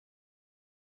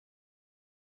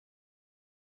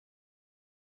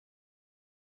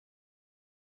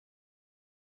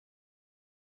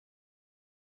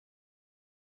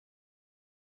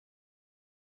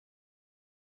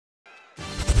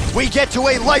we get to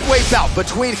a lightweight bout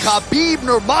between Khabib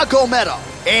Nurmagomedov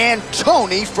and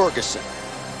Tony Ferguson.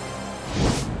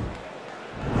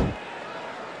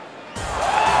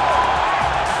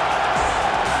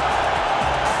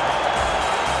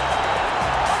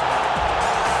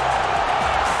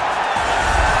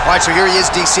 All right, so here he is,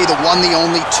 DC, the one, the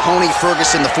only Tony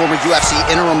Ferguson, the former UFC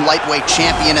interim lightweight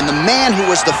champion, and the man who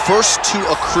was the first to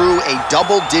accrue a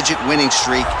double-digit winning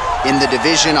streak in the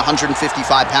division, 155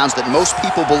 pounds, that most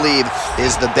people believe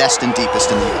is the best and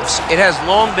deepest in the UFC. It has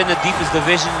long been the deepest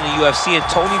division in the UFC, and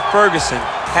Tony Ferguson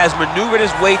has maneuvered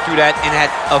his way through that and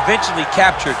had eventually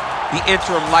captured the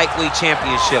interim lightweight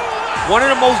championship. One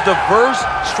of the most diverse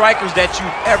strikers that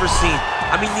you've ever seen.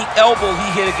 I mean, the elbow he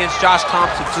hit against Josh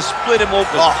Thompson to split him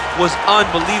open was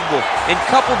unbelievable. And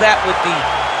couple that with the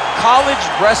college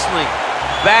wrestling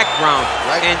background,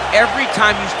 and every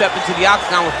time you step into the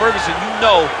octagon with Ferguson, you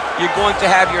know you're going to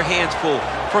have your hands full.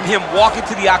 From him walking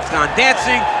to the octagon,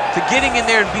 dancing, to getting in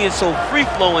there and being so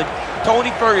free-flowing,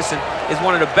 Tony Ferguson is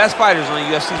one of the best fighters on the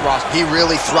UFC's roster. He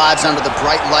really thrives under the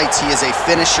bright lights. He is a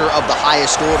finisher of the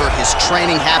highest order. His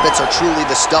training habits are truly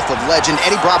the stuff of legend.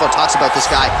 Eddie Bravo talks about this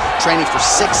guy training for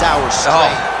 6 hours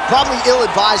straight. Probably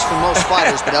ill-advised for most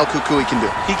fighters, but El Cucuy can do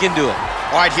it. He can do it.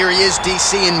 All right, here he is,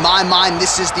 DC. In my mind,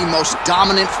 this is the most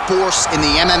dominant force in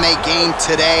the MMA game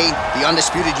today. The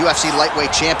undisputed UFC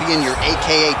lightweight champion, your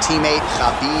AKA teammate,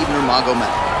 Khabib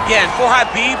Nurmagomedov. Yeah, and for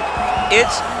Khabib,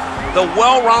 it's the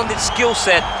well-rounded skill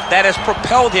set that has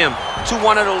propelled him to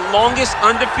one of the longest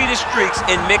undefeated streaks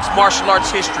in mixed martial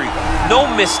arts history. No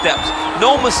missteps,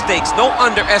 no mistakes, no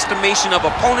underestimation of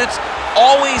opponents,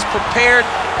 always prepared,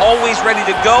 always ready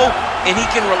to go, and he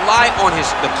can rely on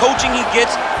the coaching he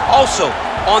gets, also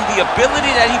on the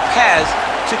ability that he has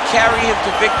to carry him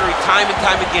to victory time and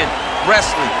time again.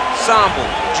 Wrestling, sambo,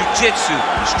 jiu-jitsu,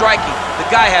 striking, the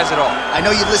guy has it all. I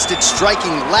know you listed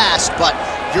striking last, but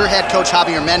your head coach,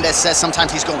 Javier Mendez, says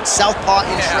sometimes he's going southpaw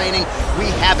in training. We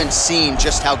haven't seen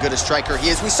just how good a striker he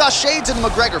is. We saw shades in the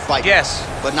McGregor fight. Yes.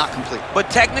 But not complete. But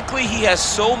technically, he has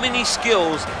so many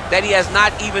skills that he has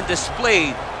not even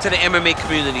displayed to the MMA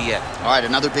community yet. All right,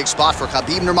 another big spot for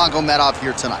Khabib Nurmagomedov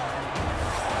here tonight.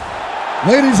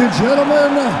 Ladies and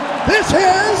gentlemen, this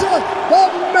is the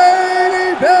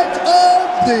main event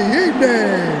of the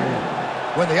evening.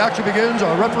 When the action begins,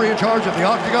 our referee in charge of the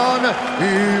octagon,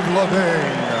 Yves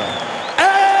Levine.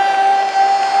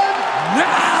 And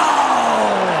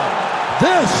now,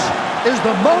 this is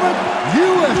the moment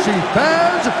UFC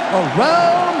fans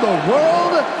around the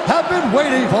world have been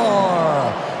waiting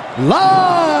for.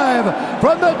 Live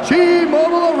from the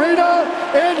T-Mobile Arena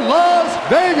in Las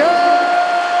Vegas.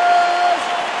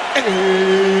 It's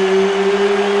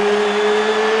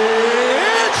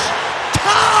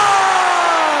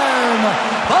time!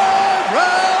 5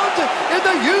 rounds in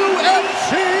the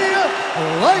UFC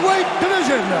lightweight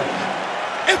division.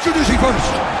 Introducing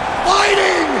first,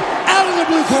 fighting out of the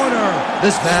blue corner.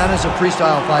 This man is a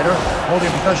freestyle fighter holding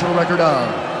a professional record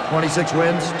of 26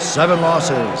 wins, 7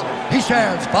 losses. He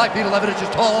stands 5 feet 11 inches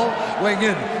tall, weighing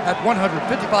in at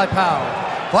 155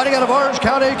 pounds. Fighting out of Orange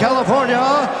County, California,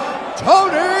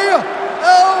 Tony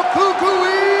El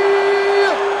Cucuy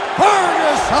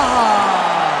Ferguson.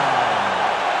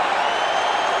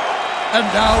 And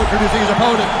now introducing his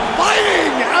opponent,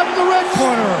 fighting out of the red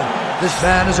corner. This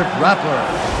man is a grappler,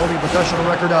 holding a professional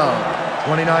record of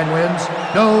 29 wins,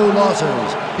 no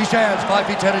losses. He stands 5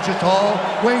 feet 10 inches tall,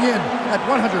 weighing in at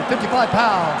 155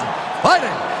 pounds.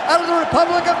 Fighting out of the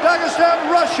Republic of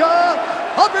Dagestan, Russia,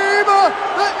 Khabib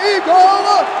the Eagle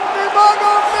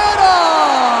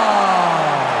Nurmagomedov.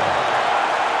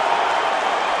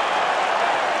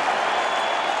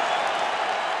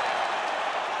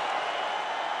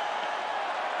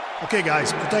 Okay,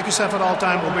 guys, protect yourself at all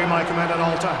time, obey my command at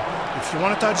all time. If you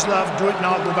want to touch left, do it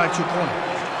now, go back to your corner.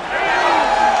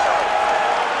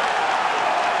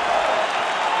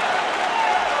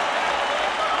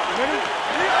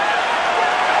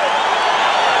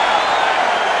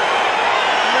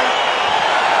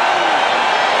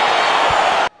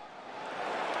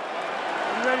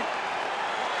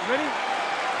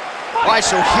 All right,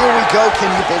 so here we go.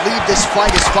 Can you believe this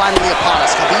fight is finally upon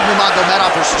us? Khabib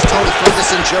Nurmagomedov versus Tony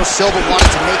Ferguson. Joe Silva wanted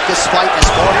to make this fight as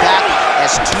far back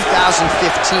as 2015.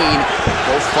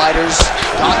 Both fighters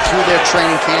got through their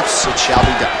training camps. It shall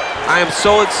be done. I am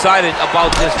so excited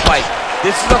about this fight.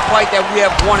 This is a fight that we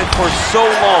have wanted for so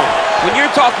long. When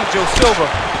you're talking Joe Silva,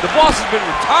 the boss has been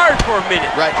retired for a minute.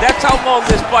 Right. That's how long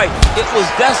this fight. It was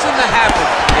destined to happen,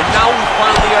 and now we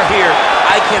finally are here.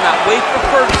 I cannot wait for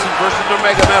Ferguson versus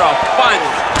Nurmagomedov,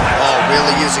 finally. Oh,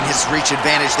 really using his reach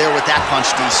advantage there with that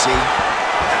punch, DC.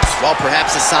 Well,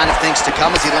 perhaps a sign of things to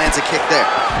come as he lands a kick there.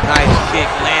 Nice kick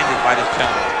landed by this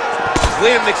gentleman.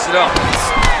 Way to mix it up.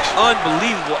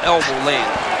 Unbelievable elbow land.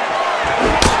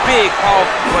 Big,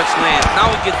 powerful punch land.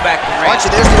 Now he gets back to range. Watch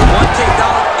it, there's the one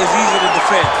takedown is easy to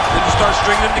defend. When you start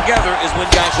stringing them together is when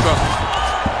guys struggle.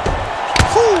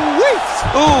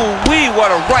 Ooh-wee, what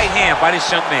a right hand by this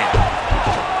young man.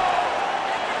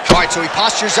 All right, so he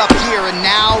postures up here and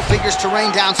now figures to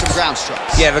rain down some ground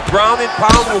strikes. Yeah, the ground and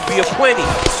pound will be aplenty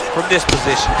from this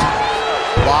position.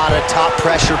 A lot of top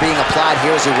pressure being applied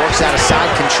here as he works out of side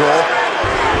control.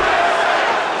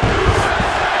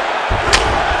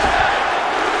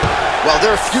 Well,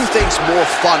 there are few things more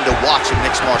fun to watch in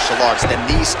mixed martial arts than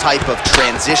these type of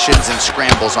transitions and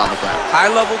scrambles on the ground.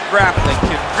 High-level grappling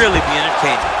can really be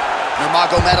entertaining.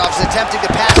 Nurmagomedov's attempting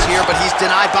to pass here, but he's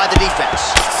denied by the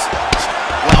defense.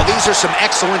 Well, these are some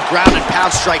excellent ground and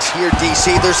pound strikes here, DC.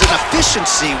 There's an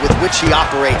efficiency with which he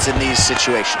operates in these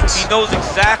situations. He knows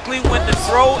exactly when to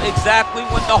throw, exactly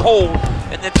when to hold,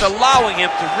 and it's allowing him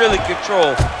to really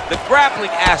control the grappling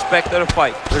aspect of the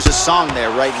fight. There's a song there,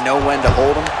 right? Know when to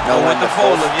hold him, know when to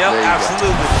fold him. Yep,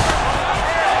 absolutely.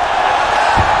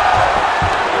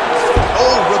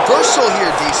 Oh, reversal here,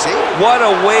 DC. What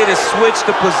a way to switch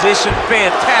the position.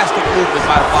 Fantastic movement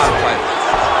by the bottom fighter.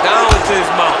 Down into his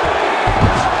mount.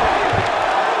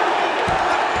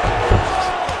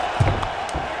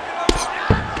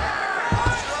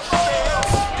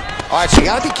 All right, so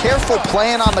you gotta be careful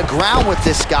playing on the ground with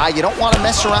this guy. You don't want to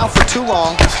mess around for too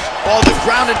long. Oh, the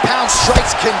ground and pound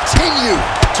strikes continue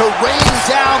to rain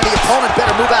down. The opponent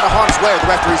better move out of harm's way or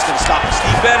the referee's gonna stop us.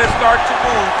 He better start to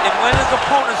move, and when his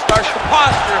opponent starts to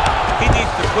posture, he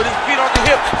needs to put his feet on the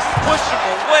hips, push him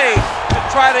away to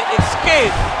try to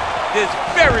escape this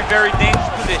very, very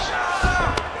dangerous position.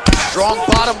 Strong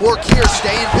bottom work here,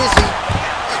 staying busy.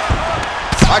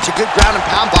 All right, a good ground and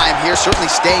pound by him here, certainly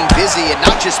staying busy, and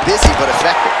not just busy, but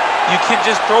effective. You can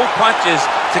just throw punches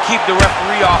to keep the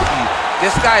referee off you.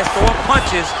 This guy is throwing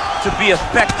punches to be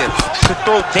effective, to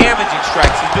throw damaging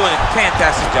strikes. He's doing a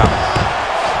fantastic job.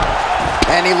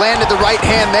 And he landed the right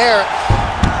hand there.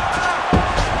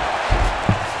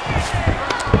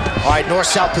 All right,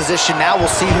 north-south position now. We'll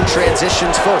see who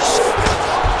transitions first.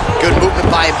 Good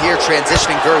movement by him here,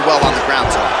 transitioning very well on the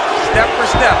ground zone. Step for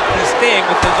step, he's staying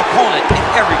with his opponent in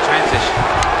every transition.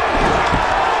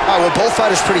 All right, well, both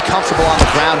fighters pretty comfortable on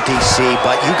the ground, DC,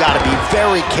 but you got to be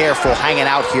very careful hanging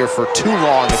out here for too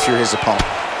long if you're his opponent.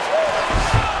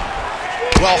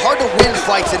 Well, hard to win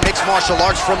fights in mixed martial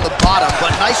arts from the bottom,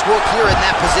 but nice work here in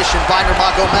that position by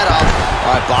Nurmagomedov.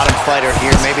 All right, bottom fighter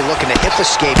here, maybe looking to hip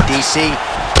escape, DC.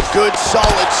 Good,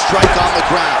 solid strike on the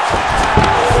ground.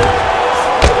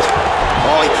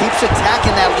 Oh, he keeps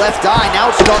attacking that left eye.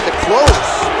 Now it's starting to close.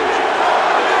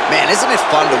 Man, isn't it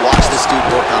fun to watch this dude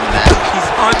work on the mat? He's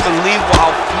unbelievable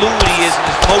how fluid he is in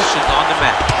his motions on the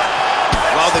mat.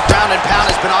 Well, the ground and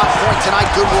pound has been on point tonight.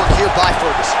 Good work here by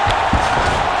Ferguson.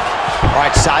 All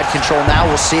right, side control now.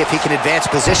 We'll see if he can advance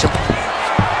position.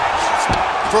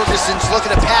 Ferguson's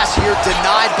looking to pass here,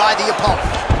 denied by the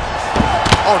opponent.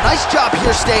 Oh, nice job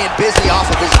here staying busy off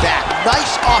of his back.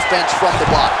 Nice offense from the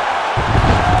bottom.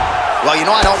 Well, you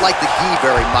know I don't like the gi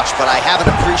very much, but I have an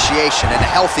appreciation and a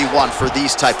healthy one for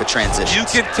these type of transitions. You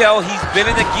can tell he's been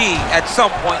in a gi at some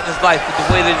point in his life with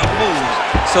the way that he moves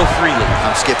so freely.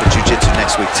 I'm skipping jiu-jitsu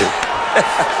next week, too.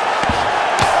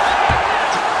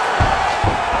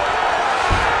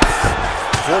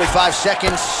 45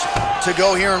 seconds to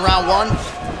go here in round one.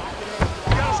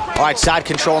 All right, side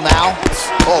control now.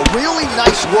 Oh, really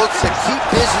nice work to keep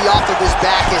busy off of his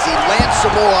back as he lands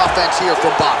some more offense here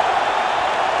from bottom.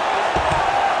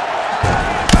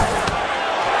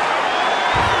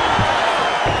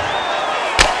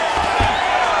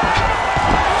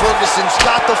 Ferguson's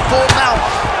got the full mount.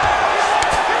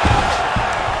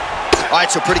 All right,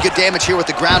 so pretty good damage here with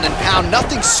the ground and pound.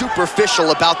 Nothing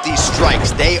superficial about these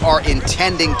strikes. They are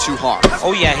intending to harm.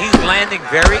 Oh yeah, he's landing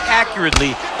very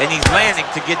accurately, and he's landing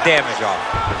to get damage off.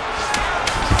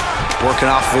 Working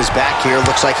off of his back here.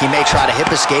 Looks like he may try to hip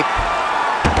escape.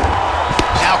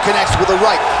 Now connects with a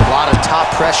right. A lot of top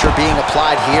pressure being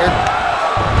applied here.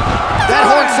 That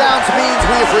horn sounds means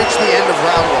we have reached the end of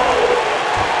round one.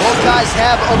 Both guys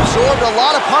have absorbed a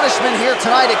lot of punishment here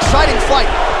tonight. Exciting fight.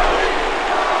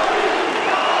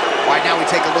 All right, now we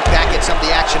take a look back at some of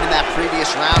the action in that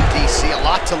previous round, DC. A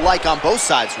lot to like on both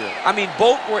sides, really. I mean,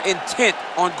 both were intent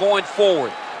on going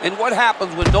forward. And what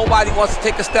happens when nobody wants to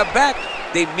take a step back?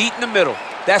 They meet in the middle.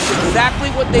 That's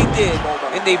exactly what they did,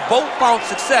 and they both found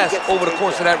success over the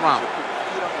course of that round.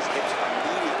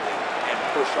 And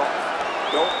push off.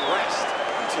 Don't rest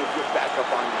until you're back up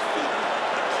on your feet.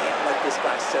 You can't let this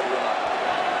guy settle in.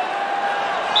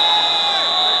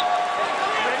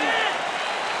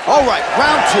 All right,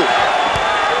 round 2.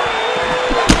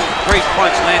 Great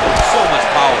punch landed with so much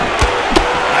power.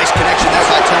 Nice connection there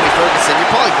by Tony Ferguson.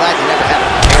 You're probably glad you never had to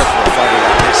prepare for a fighter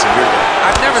like this in your day.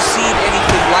 I've never seen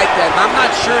anything like that, and I'm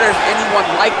not sure there's anyone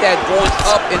like that going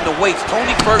up in the weights.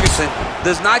 Tony Ferguson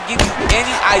does not give you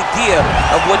any idea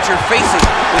of what you're facing.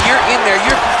 When you're in there,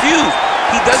 you're confused.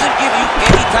 He doesn't give you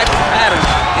any type of pattern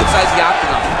inside the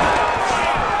octagon.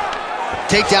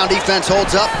 Takedown defense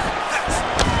holds up.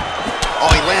 Oh,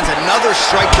 he lands another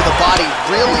strike to the body,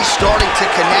 really starting to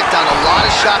connect on a lot of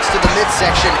shots to the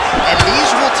midsection, and these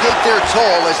will take their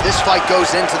toll as this fight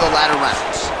goes into the latter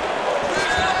rounds.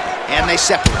 And they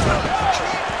separate.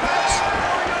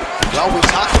 Well, we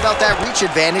talked about that reach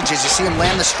advantage as you see him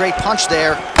land the straight punch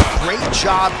there. Great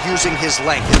job using his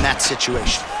length in that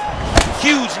situation.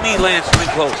 Huge knee lands from in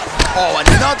close. Oh,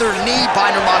 another knee by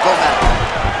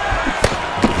Nurmagomedov.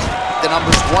 The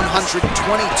number's 122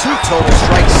 total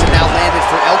strikes and now landed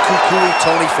for El Cucuy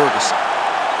Tony Ferguson.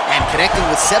 And connecting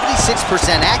with 76%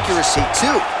 accuracy,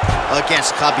 too,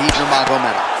 against Khabib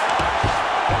Nurmagomedov.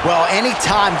 Well,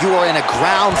 anytime you are in a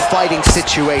ground fighting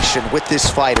situation with this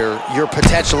fighter, you're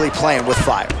potentially playing with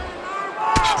fire.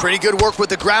 Pretty good work with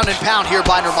the ground and pound here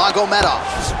by Nurmagomedov.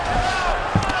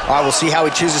 All right, we'll see how he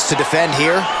chooses to defend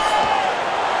here.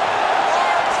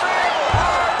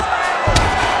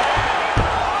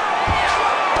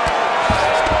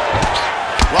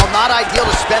 Not ideal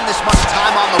to spend this much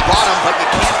time on the bottom, but you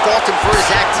can't fault him for his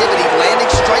activity. Landing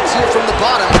strikes here from the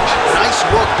bottom. Nice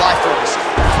work by Ferguson.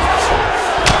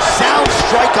 Sound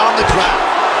strike on the ground.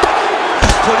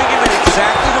 He's putting him in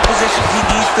exactly the position he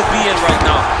needs to be in right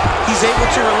now. He's able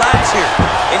to relax here,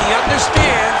 and he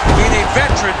understands, being a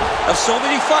veteran of so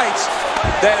many fights,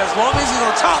 that as long as he's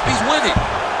on top, he's winning.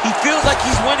 He feels like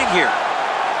he's winning here.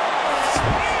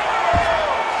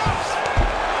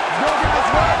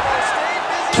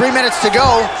 3 minutes to go.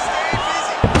 All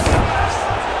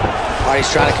right, he's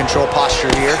trying to control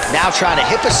posture here. Now trying to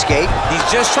hip escape. He's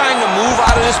just trying to move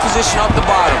out of this position up the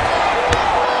bottom.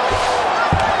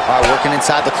 All right, working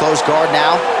inside the closed guard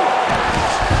now.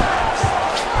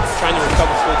 Trying to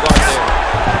recover full guard there.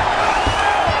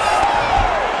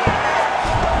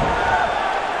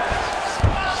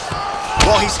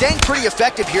 Well, he's staying pretty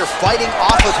effective here, fighting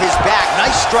off of his back.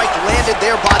 Nice strike landed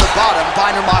there by the bottom by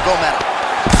Nurmagomedov.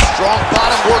 Strong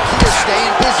bottom work here,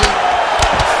 staying busy.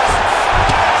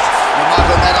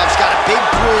 Nurmagomedov's got a big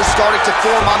bruise starting to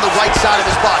form on the right side of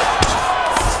his body.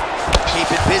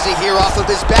 Keep it busy here off of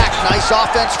his back. Nice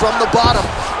offense from the bottom.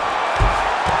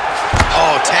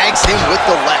 Oh, tags him with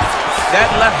the left. That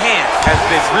left hand has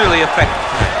been really effective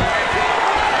tonight.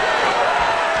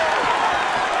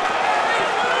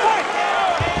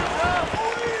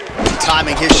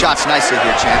 Timing his shots nicely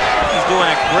here, champ. He's doing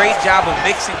a great job of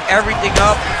mixing everything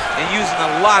up and using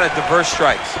a lot of diverse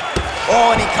strikes.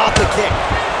 Oh, and he caught the kick.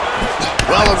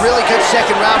 Well, a really good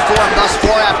second round for him thus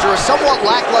far after a somewhat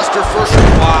lackluster first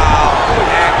round. Wow, he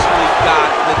actually got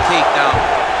the takedown.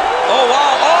 Oh,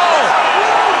 wow, oh!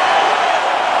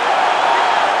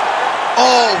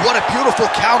 Oh, what a beautiful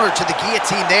counter to the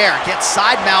guillotine there. Gets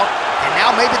side mount, and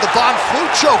now maybe the Von Flue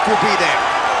choke will be there.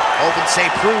 Open St.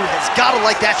 Preux has got to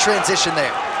like that transition there.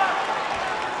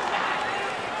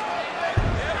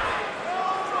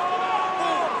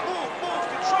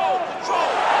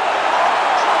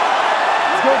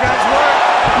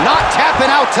 Not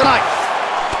tapping out tonight.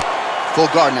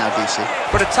 Full guard now, DC.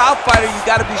 For the top fighter, you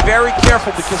got to be very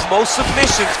careful because most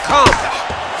submissions come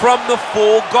from the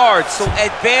full guard. So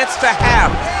advance to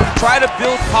half. Try to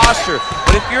build posture.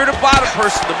 But if you're the bottom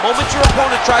person, the moment your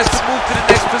opponent tries to move to the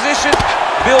next position,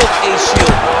 build a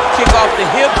shield. Kick off the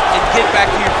hip and get back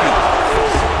to your feet.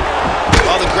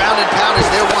 Well, the ground and pound is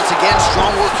there once again.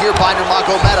 Strong work here by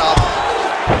Nurmagomedov.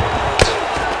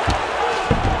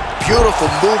 Beautiful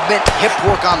movement, hip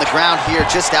work on the ground here,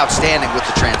 just outstanding with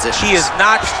the transitions. He is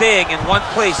not staying in one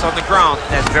place on the ground,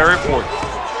 and that's very important.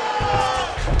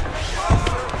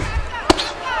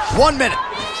 1 minute.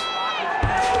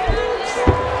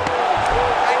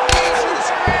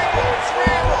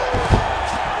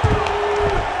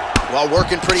 Well,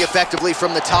 working pretty effectively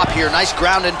from the top here. Nice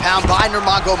ground and pound by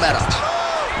Nurmagomedov.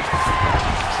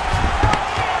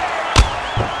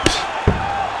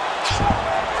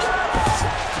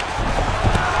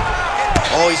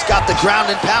 Oh, he's got the ground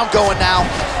and pound going now.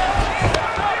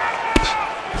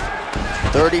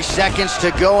 30 seconds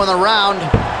to go in the round.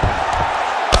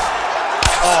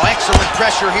 Oh, excellent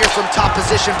pressure here from top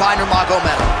position by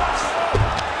Nurmagomedov.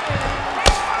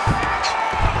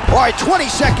 All right, 20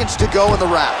 seconds to go in the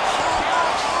round.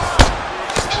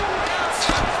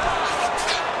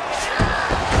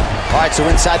 All right, so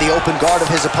inside the open guard of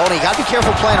his opponent. You got to be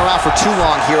careful playing around for too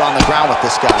long here on the ground with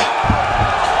this guy.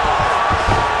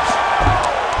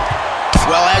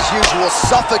 Well, as usual,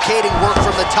 suffocating work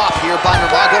from the top here by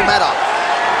Nurmagomedov.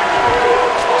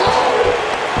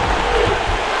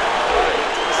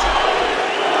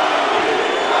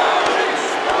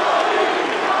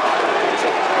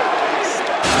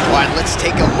 All right, let's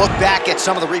take a look back at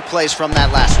some of the replays from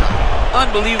that last round.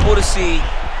 Unbelievable to see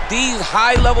these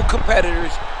high-level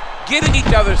competitors get in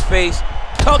each other's face,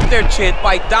 tuck their chin,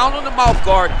 bite down on the mouth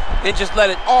guard, and just let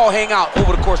it all hang out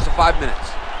over the course of 5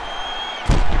 minutes.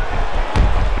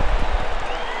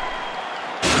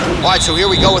 All right, so here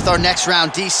we go with our next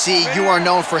round. DC, you are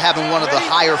known for having one of the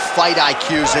higher fight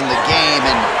IQs in the game,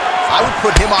 and I would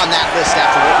put him on that list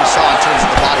after what we saw in terms of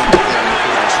the body weight there in the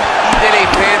previous round. He did a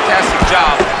fantastic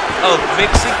job of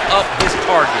mixing up his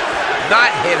target, not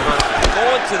headhunting,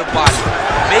 going to the body,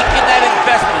 making that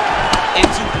investment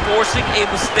into forcing a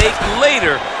mistake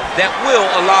later that will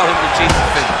allow him to chase the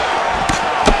finish.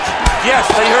 Yes,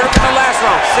 they heard him in the last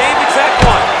round. Same exact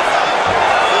one.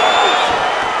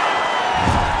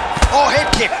 Oh, head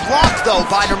kick blocked, though,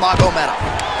 by Nurmagomedov.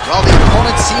 Well, the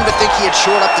opponent seemed to think he had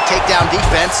shored up the takedown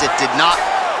defense. It did not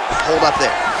hold up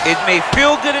there. It may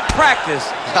feel good in practice,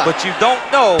 but you don't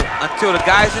know until the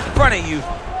guys in front of you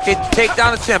hit the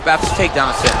takedown attempt after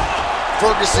takedown attempt.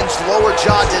 Ferguson's lower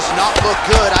jaw does not look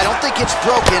good. I don't think it's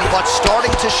broken, but starting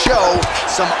to show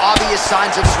some obvious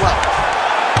signs of swelling.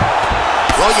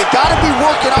 Well, you gotta be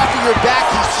working off of your back.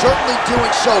 He's certainly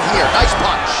doing so here. Nice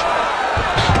punch.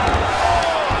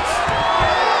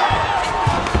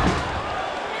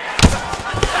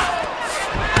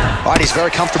 All right, he's very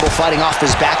comfortable fighting off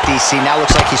his back, DC. Now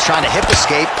looks like he's trying to hip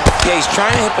escape. Yeah, he's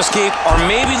trying to hip escape or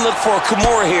maybe look for a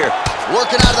Kamaru here.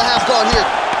 Working out of the half guard here.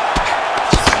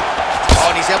 Oh,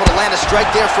 and he's able to land a strike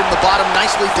there from the bottom.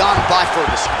 Nicely done by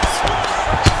Ferguson.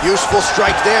 Useful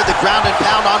strike there. The ground and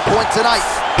pound on point tonight.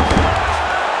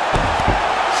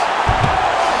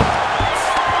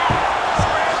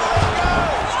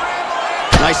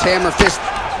 Nice hammer fist.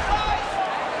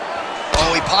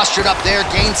 Oh, he postured up there,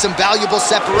 gained some valuable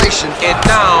separation. And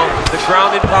now the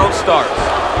ground and pound starts.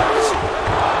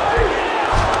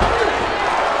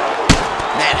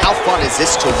 Man, how fun is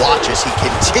this to watch as he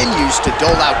continues to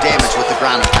dole out damage with the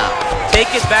ground and pound? Take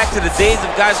it back to the days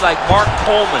of guys like Mark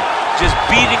Coleman, just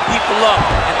beating people up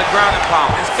in the ground and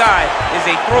pound. This guy is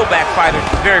a throwback fighter.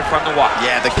 It's very fun to watch.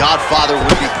 Yeah, the Godfather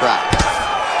would be proud.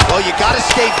 Well, you got to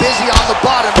stay busy on the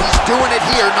bottom. He's doing it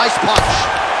here. Nice punch.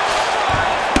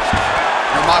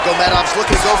 Nurmagomedov's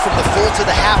looking to go from the full to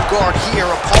the half guard here.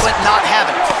 Opponent not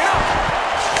having it.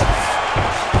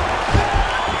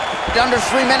 Under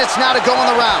 3 minutes now to go in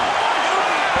the round.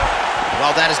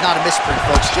 Well, that is not a misprint,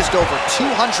 folks. Just over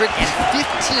 215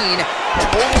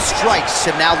 total strikes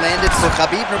have now landed for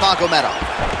Khabib Nurmagomedov.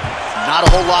 Not a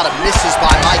whole lot of misses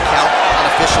by my count.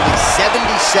 Unofficially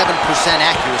 77%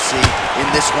 accuracy in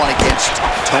this one against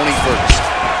Tony Ferguson.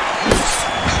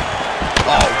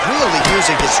 Oh, really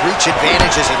using his reach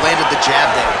advantage as he landed the jab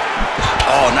there.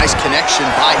 Oh, nice connection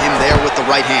by him there with the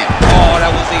right hand. Oh,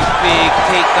 that was a big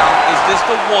takedown. Is this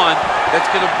the one that's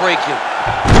going to break him?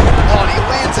 Oh, and he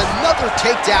lands another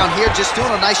takedown here, just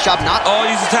doing a nice job not... Oh,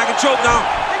 he's attacking choke now.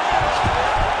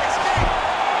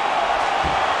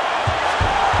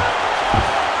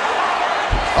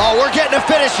 Oh, we're getting a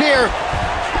finish here.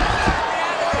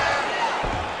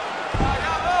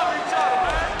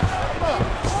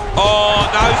 Oh,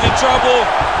 now he's in trouble.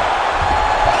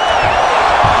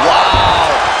 Wow.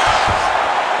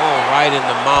 Oh, right in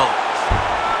the mouth.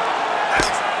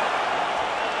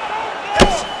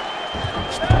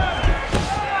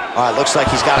 All right, looks like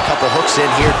he's got a couple hooks in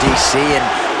here, DC, and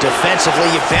defensively,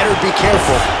 you better be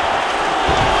careful.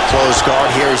 Closed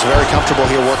guard here. He's very comfortable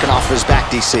here working off of his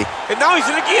back, DC. And now he's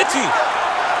in the guillotine.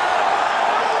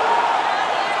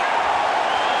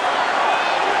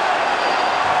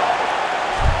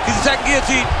 He's attacking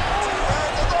guillotine.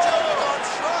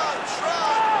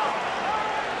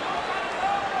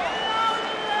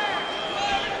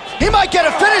 He might get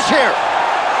a finish here.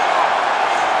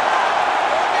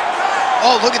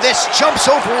 Oh, look at this. Jumps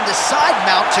over into side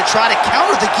mount to try to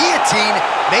counter the guillotine.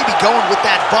 Maybe going with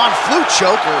that Von Flue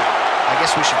choke, or I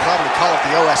guess we should probably call it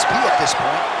the OSP at this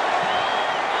point.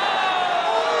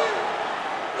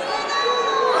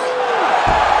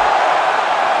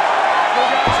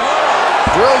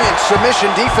 Brilliant submission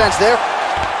defense there.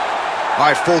 All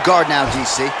right, full guard now,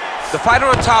 DC. The fighter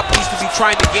on top needs to be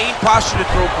trying to gain posture to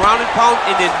throw ground and pound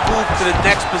and then move to the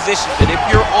next position. And if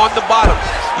you're on the bottom,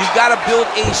 you've got to build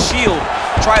a shield.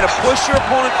 Try to push your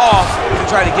opponent off to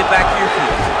try to get back to your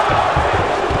feet.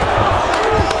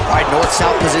 All right,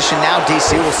 north-south position now,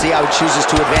 DC. We'll see how he chooses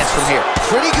to advance from here.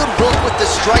 Pretty good work with the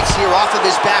strikes here off of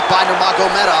his back by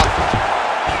Nurmagomedov.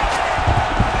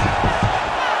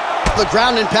 The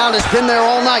ground and pound has been there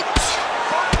all night.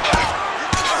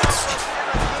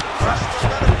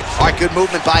 All right, good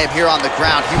movement by him here on the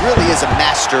ground. He really is a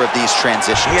master of these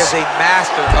transitions. He is a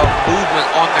master of movement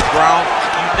on the ground.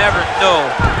 You never know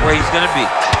where he's going to be.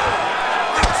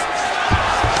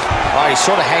 All right, he's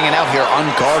sort of hanging out here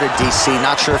unguarded, DC.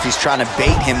 Not sure if he's trying to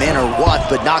bait him in or what,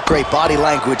 but not great body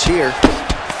language here.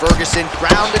 Ferguson,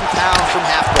 ground and pound from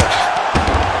half guard.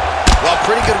 Well,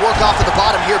 pretty good work off of the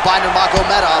bottom here by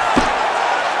Nurmagomedov.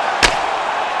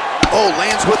 Oh,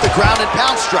 lands with the ground and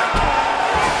pound strike.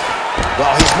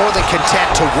 Well, he's more than content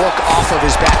to work off of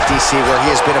his back, DC, where he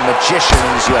has been a magician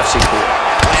in his UFC career.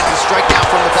 Lands a strike down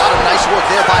from the bottom. Nice work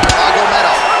there by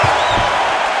Nurmagomedov.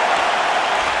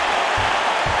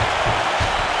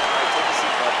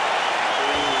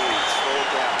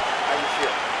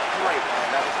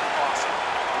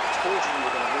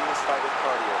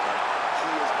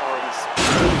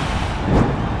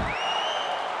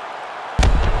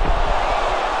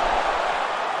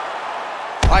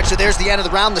 All right, so there's the end of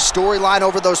the round. The storyline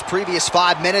over those previous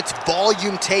 5 minutes,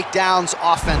 volume takedowns,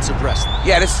 offensive wrestling.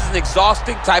 Yeah, this is an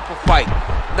exhausting type of fight.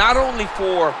 Not only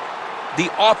for the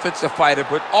offensive fighter,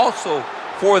 but also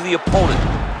for the opponent.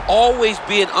 Always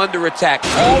being under attack,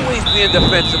 always being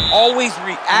defensive, always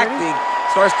reacting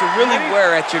starts to really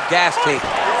wear at your gas tank.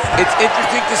 It's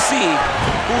interesting to see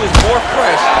who is more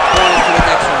fresh going into the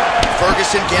next round.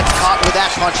 Ferguson gets caught with that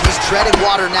punch. He's treading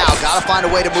water now. Got to find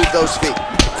a way to move those feet.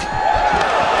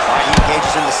 He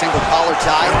engages in the single collar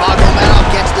tie. Nurmagomedov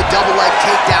gets the double leg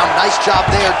takedown. Nice job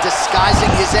there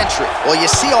disguising his entry. Well, you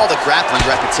see all the grappling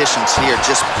repetitions here.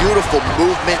 Just beautiful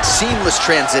movement, seamless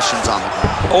transitions on the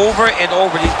ground. Over and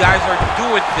over, these guys are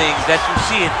doing things that you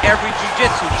see in every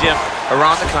jiu-jitsu gym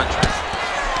around the country.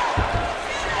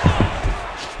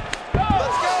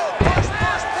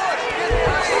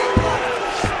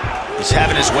 He's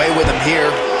having his way with him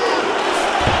here.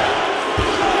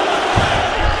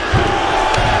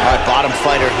 Bottom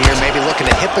fighter here, maybe looking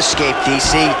to hip escape,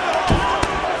 DC.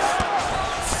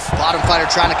 Bottom fighter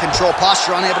trying to control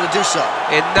posture, unable to do so.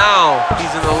 And now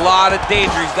he's in a lot of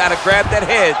danger. He's got to grab that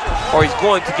head or he's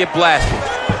going to get blasted.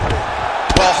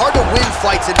 Well, hard to win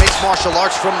fights in mixed martial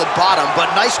arts from the bottom, but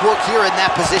nice work here in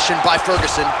that position by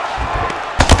Ferguson.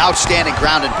 Outstanding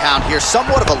ground and pound here.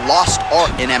 Somewhat of a lost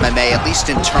art in MMA, at least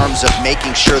in terms of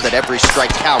making sure that every strike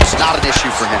counts. Not an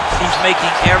issue for him. He's making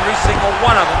every single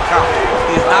one of them count.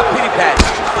 He's not pity-patting.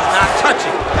 He's not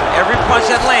touching. Every punch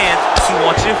that lands, he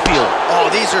wants you to feel it.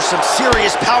 Oh, these are some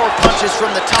serious power punches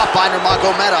from the top by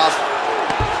Nurmagomedov.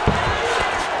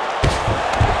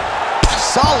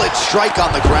 Solid strike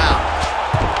on the ground.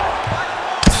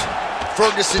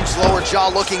 Ferguson's lower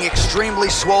jaw looking extremely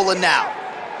swollen now.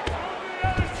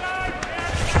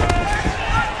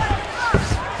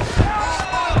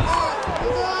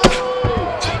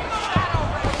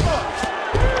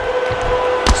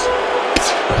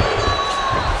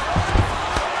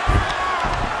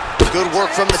 Good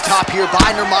work from the top here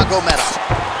by Nurmagomedov.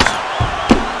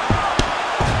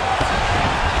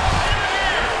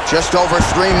 Just over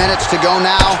 3 minutes to go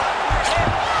now.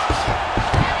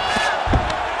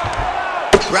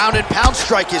 Ground and pound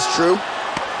strike is true.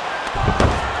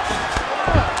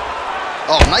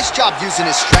 Oh, nice job using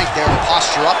his strength there to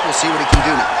posture up. We'll see what he can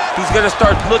do now. He's going to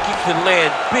start looking to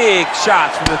land big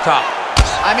shots from the top.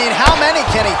 I mean, how many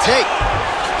can he take?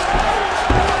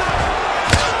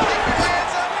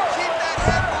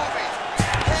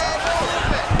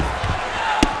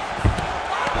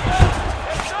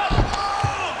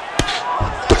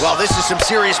 Well, this is some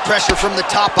serious pressure from the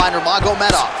top by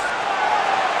Nurmagomedov.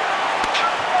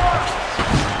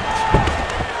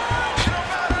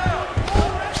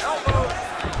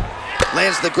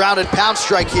 Lands the ground and pound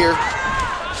strike here.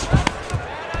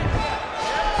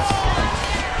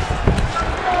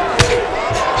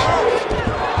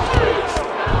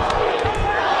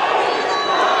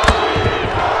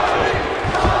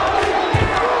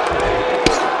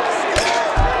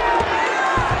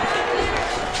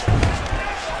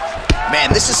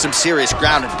 Man, this is some serious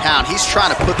ground and pound. He's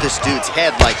trying to put this dude's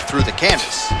head like through the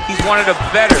canvas. He's one of the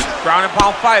better ground and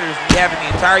pound fighters we have in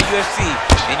the entire UFC,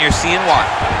 and you're seeing why.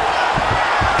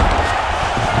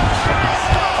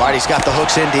 All right, he's got the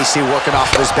hooks in, DC, working off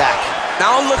of his back.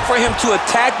 Now look for him to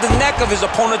attack the neck of his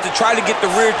opponent to try to get the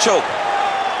rear choke.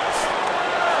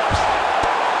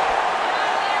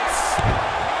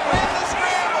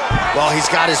 Well, he's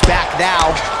got his back now.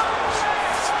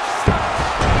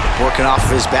 Working off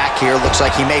of his back here. Looks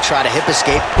like he may try to hip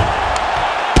escape.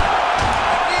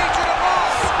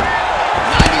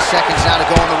 seconds now to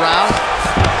go in the round.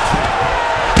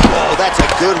 Oh, that's a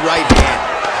good right hand.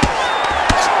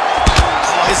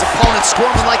 Oh, his opponent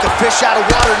squirming like a fish out of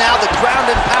water now. The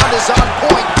ground and pound is on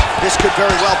point. This could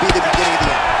very well be the beginning of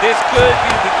the end. This could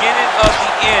be the beginning of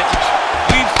the end.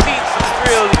 We've seen some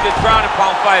really good ground and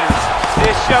pound fighters.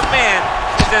 This young man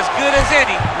is as good as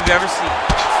any we've ever seen.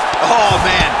 Oh,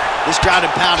 man, this ground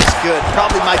and pound is good.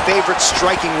 Probably my favorite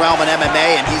striking realm in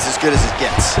MMA, and he's as good as it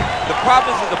gets. The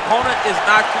problem is his opponent is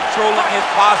not controlling his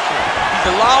posture.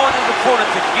 He's allowing his opponent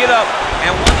to get up,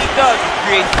 and when he does, he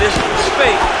creates this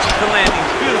space to land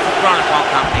these beautiful ground and pound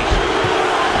combinations.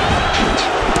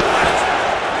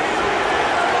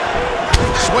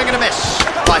 Swing and a miss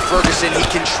by Ferguson. He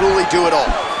can truly do it all.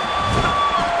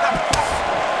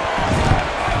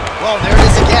 Well, there it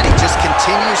is again. He just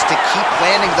continues to keep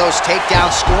landing those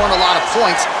takedowns, scoring a lot of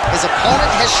points. His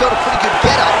opponent has showed a pretty good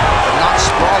get-up, but not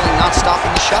sprawling, not stopping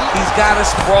the shot. He's got to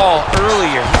sprawl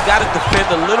earlier. He's got to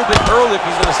defend a little bit earlier if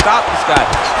he's going to stop this guy.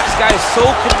 This guy is so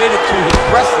committed to his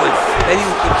wrestling that he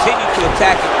will continue to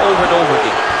attack him over and over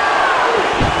again.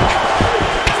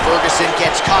 Ferguson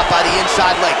gets caught by the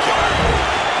inside leg kick.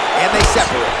 And they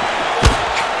separate.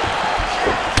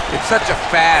 It's such a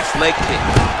fast leg kick.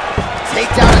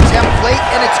 Takedown attempt late,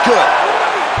 and it's good.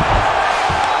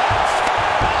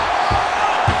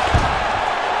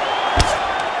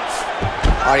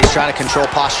 All right, he's trying to control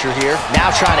posture here.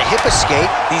 Now trying to hip escape.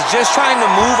 He's just trying to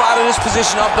move out of this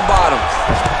position up the bottom.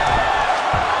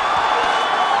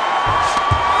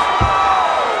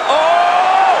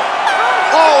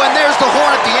 Oh, and there's the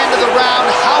horn at the end of the round.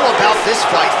 How about this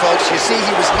fight, folks? You see,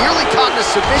 he was nearly caught in a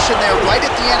submission there right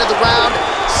at the end of the round.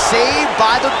 Saved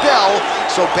by the bell.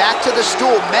 So back to the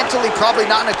stool. Mentally probably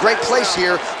not in a great place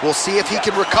here. We'll see if he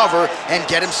can recover and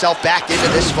get himself back into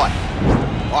this fight.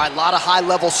 All right, a lot of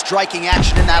high-level striking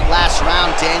action in that last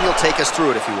round. Daniel, take us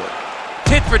through it if you would.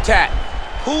 Tit for tat.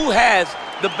 Who has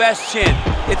the best chin?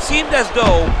 It seemed as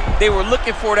though they were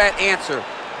looking for that answer.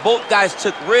 Both guys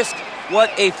took risk.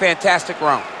 What a fantastic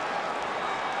round.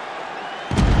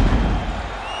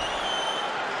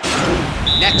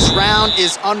 Next round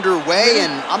is underway,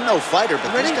 and I'm no fighter, but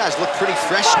these guys look pretty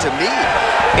fresh to me.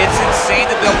 It's insane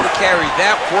to be able to carry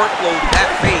that workload, that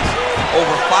pace, over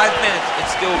 5 minutes and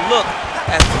still look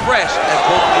as fresh as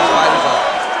both of these fighters are.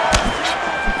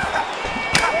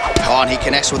 Oh, and he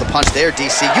connects with a punch there,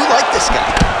 DC. You like this guy.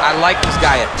 I like this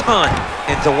guy a ton,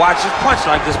 and to watch his punch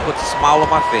like this puts a smile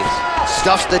on my face.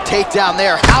 Stuffs the takedown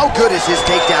there. How good is his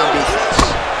takedown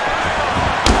defense?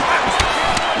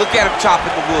 Look at him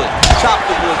chopping the wood. Chop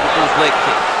the wood with those leg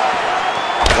kicks.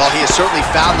 Well, he has certainly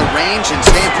found the range and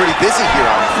staying pretty busy here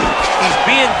on the feet. He's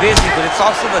being busy, but it's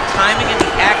also the timing and the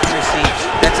accuracy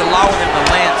that's allowing him to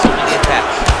land so many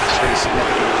attacks. Pretty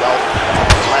significant welt on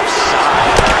the left side.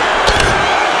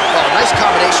 Well, a nice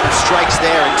combination of strikes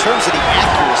there. In terms of the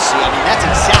accuracy, I mean, that's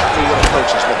exactly what a coach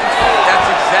is looking for. That's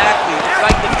exactly. It's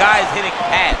like the guy is hitting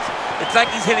pads. It's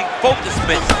like he's hitting focus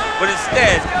mitts, but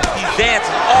instead, he's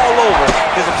dancing all over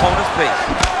his opponent's face.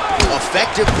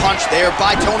 Effective punch there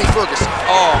by Tony Ferguson.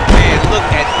 Oh, man, look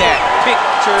at that.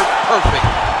 Picture perfect.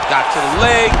 Got to the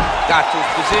leg, got to his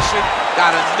position,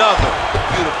 got another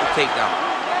beautiful takedown.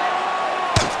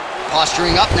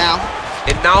 Posturing up now.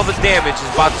 And now the damage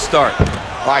is about to start.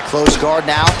 All right, close guard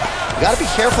now. You got to be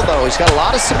careful, though. He's got a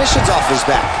lot of submissions off his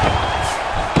back.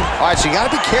 All right, so you got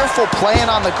to be careful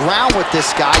playing on the ground with this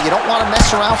guy. You don't want to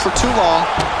mess around for too long.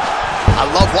 I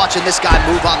love watching this guy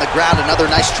move on the ground. Another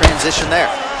nice transition there.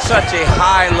 Such a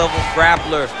high-level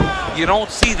grappler. You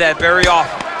don't see that very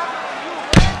often.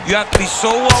 You have to be so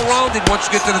well-rounded once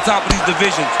you get to the top of these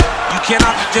divisions. You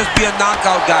cannot just be a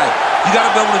knockout guy. You got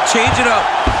to be able to change it up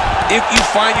if you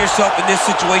find yourself in this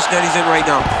situation that he's in right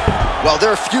now. Well, there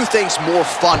are few things more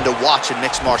fun to watch in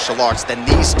mixed martial arts than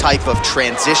these type of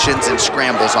transitions and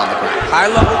scrambles on the ground.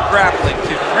 High-level grappling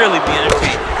can really be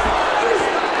entertaining.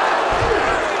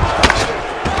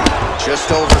 Just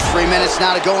over 3 minutes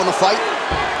now to go in the fight.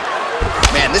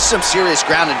 Man, this is some serious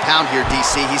ground and pound here,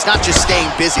 DC. He's not just staying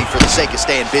busy for the sake of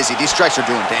staying busy. These strikes are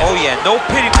doing damage. Oh, yeah, no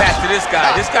pity pat to this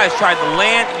guy. This guy's trying to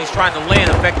land, and he's trying to land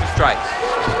effective strikes.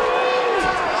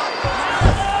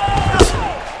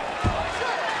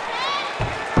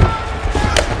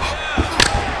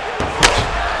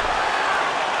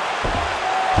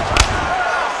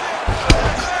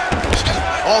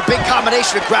 Oh, big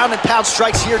combination of ground and pound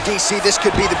strikes here, DC. This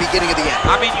could be the beginning of the end.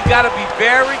 I mean, you got to be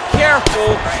very careful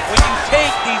when you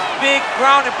take these big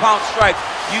ground and pound strikes.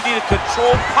 You need a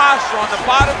controlled posture on the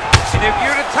bottom, and if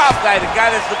you're the top guy, the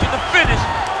guy that's looking to finish,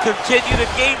 continue to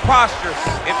gain posture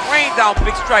and rain down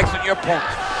big strikes on your opponent.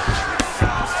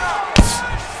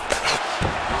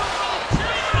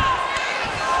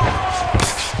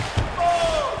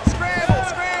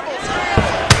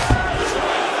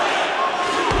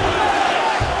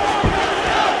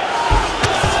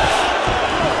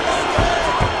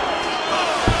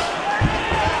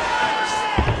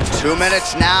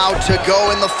 minutes now to go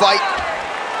in the fight.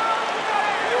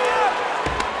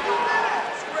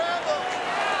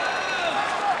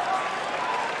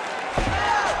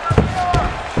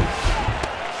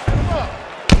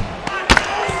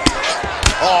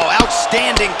 Oh,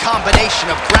 outstanding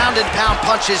combination of ground and pound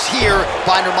punches here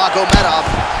by Nurmagomedov.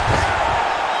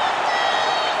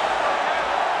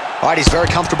 All right, he's very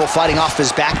comfortable fighting off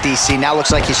his back, DC. Now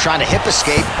looks like he's trying to hip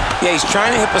escape. Yeah, he's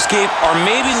trying to hip escape or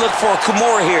maybe look for a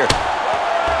Kamaru here.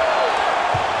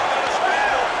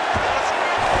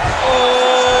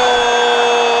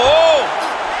 Oh!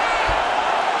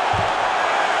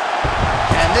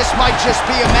 And this might just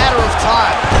be a matter of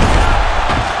time.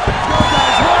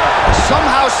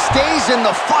 Somehow stays in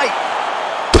the fight.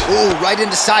 Ooh, right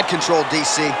into side control,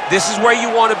 DC. This is where you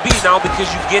want to be now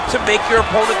because you get to make your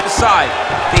opponent decide.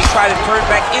 They try to turn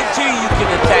back into you, you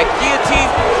can attack guillotine.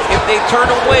 If they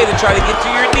turn away to try to get to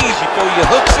your knees, you throw your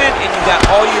hooks in and you got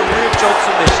all your rear choke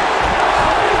submissions.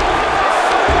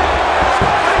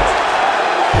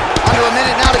 Under a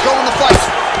minute now to go in the fight.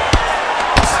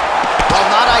 Well,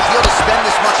 not ideal to spend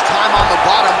this much time on the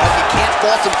bottom, but you can't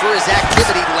fault him for his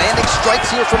activity. Landing strikes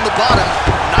here from the bottom.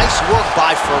 Nice work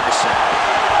by Ferguson.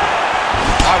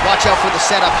 All right, watch out for the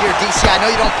setup here. DC, I know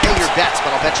you don't pay your bets,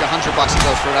 but I'll bet you $100 he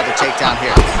goes for another takedown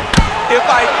here. If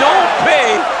I don't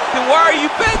pay, then why are you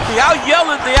betting me? I'll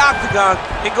yell in the octagon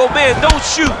and go, man, don't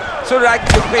shoot, so that I can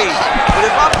get paid. But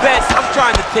if I'm betting, I'm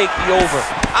trying to take the over.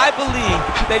 I believe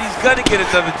that he's going to get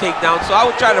another takedown, so I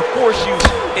would try to force you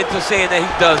into saying that he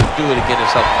doesn't do it again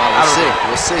or something.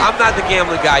 We'll see. I'm not the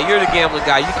gambling guy. You're the gambling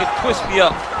guy. You can twist me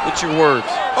up with your words.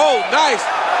 Oh, nice.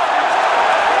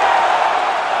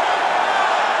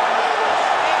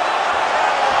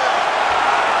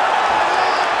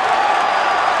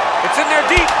 It's in there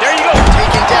deep. There you go.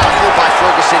 Taken down here by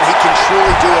Ferguson. He can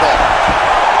truly do it all.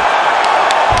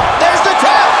 There's the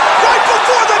tap right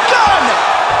before the gun.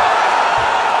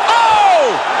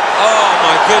 Oh! Oh,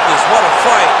 my goodness. What a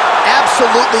fight.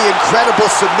 Absolutely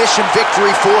incredible submission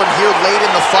victory for him here late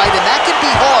in the fight, and that can be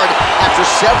hard after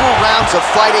several rounds of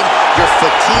fighting. You're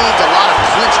fatigued, a lot of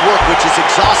clinch work, which is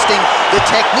exhausting. The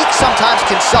technique sometimes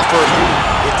can suffer.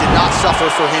 It did not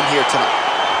suffer for him here tonight.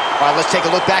 All right, let's take a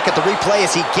look back at the replay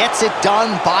as he gets it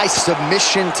done by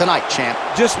submission tonight, champ.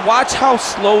 Just watch how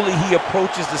slowly he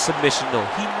approaches the submission, though.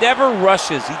 He never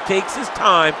rushes. He takes his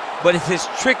time, but it's his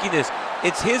trickiness.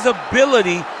 It's his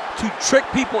ability to trick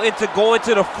people into going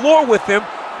to the floor with him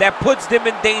that puts them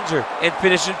in danger and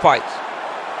finishing fights.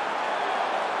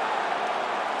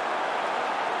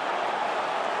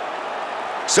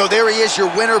 So there he is, your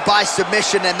winner by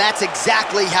submission, and that's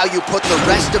exactly how you put the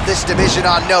rest of this division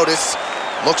on notice.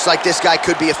 Looks like this guy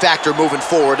could be a factor moving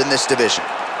forward in this division.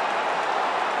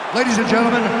 Ladies and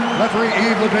gentlemen, referee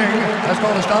Yves Leving has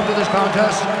called a stop to this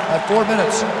contest at 4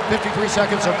 minutes, 53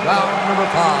 seconds of round number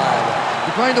 5.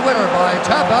 Declaring the winner by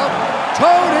tap out,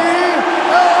 Tony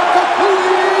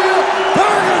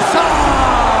Ferguson!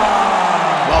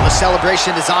 Well, the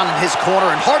celebration is on in his corner,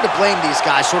 and hard to blame these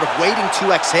guys, sort of waiting to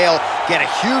exhale, get a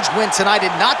huge win tonight,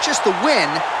 and not just the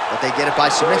win, but they get it by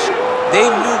submission. They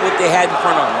knew what they had in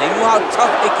front of them. They knew how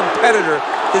tough a competitor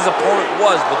his opponent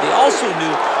was, but they also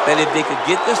knew that if they could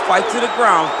get this fight to the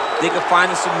ground, they could find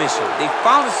a submission. They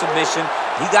found a submission.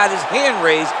 He got his hand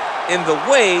raised in the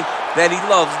way that he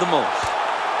loves the most.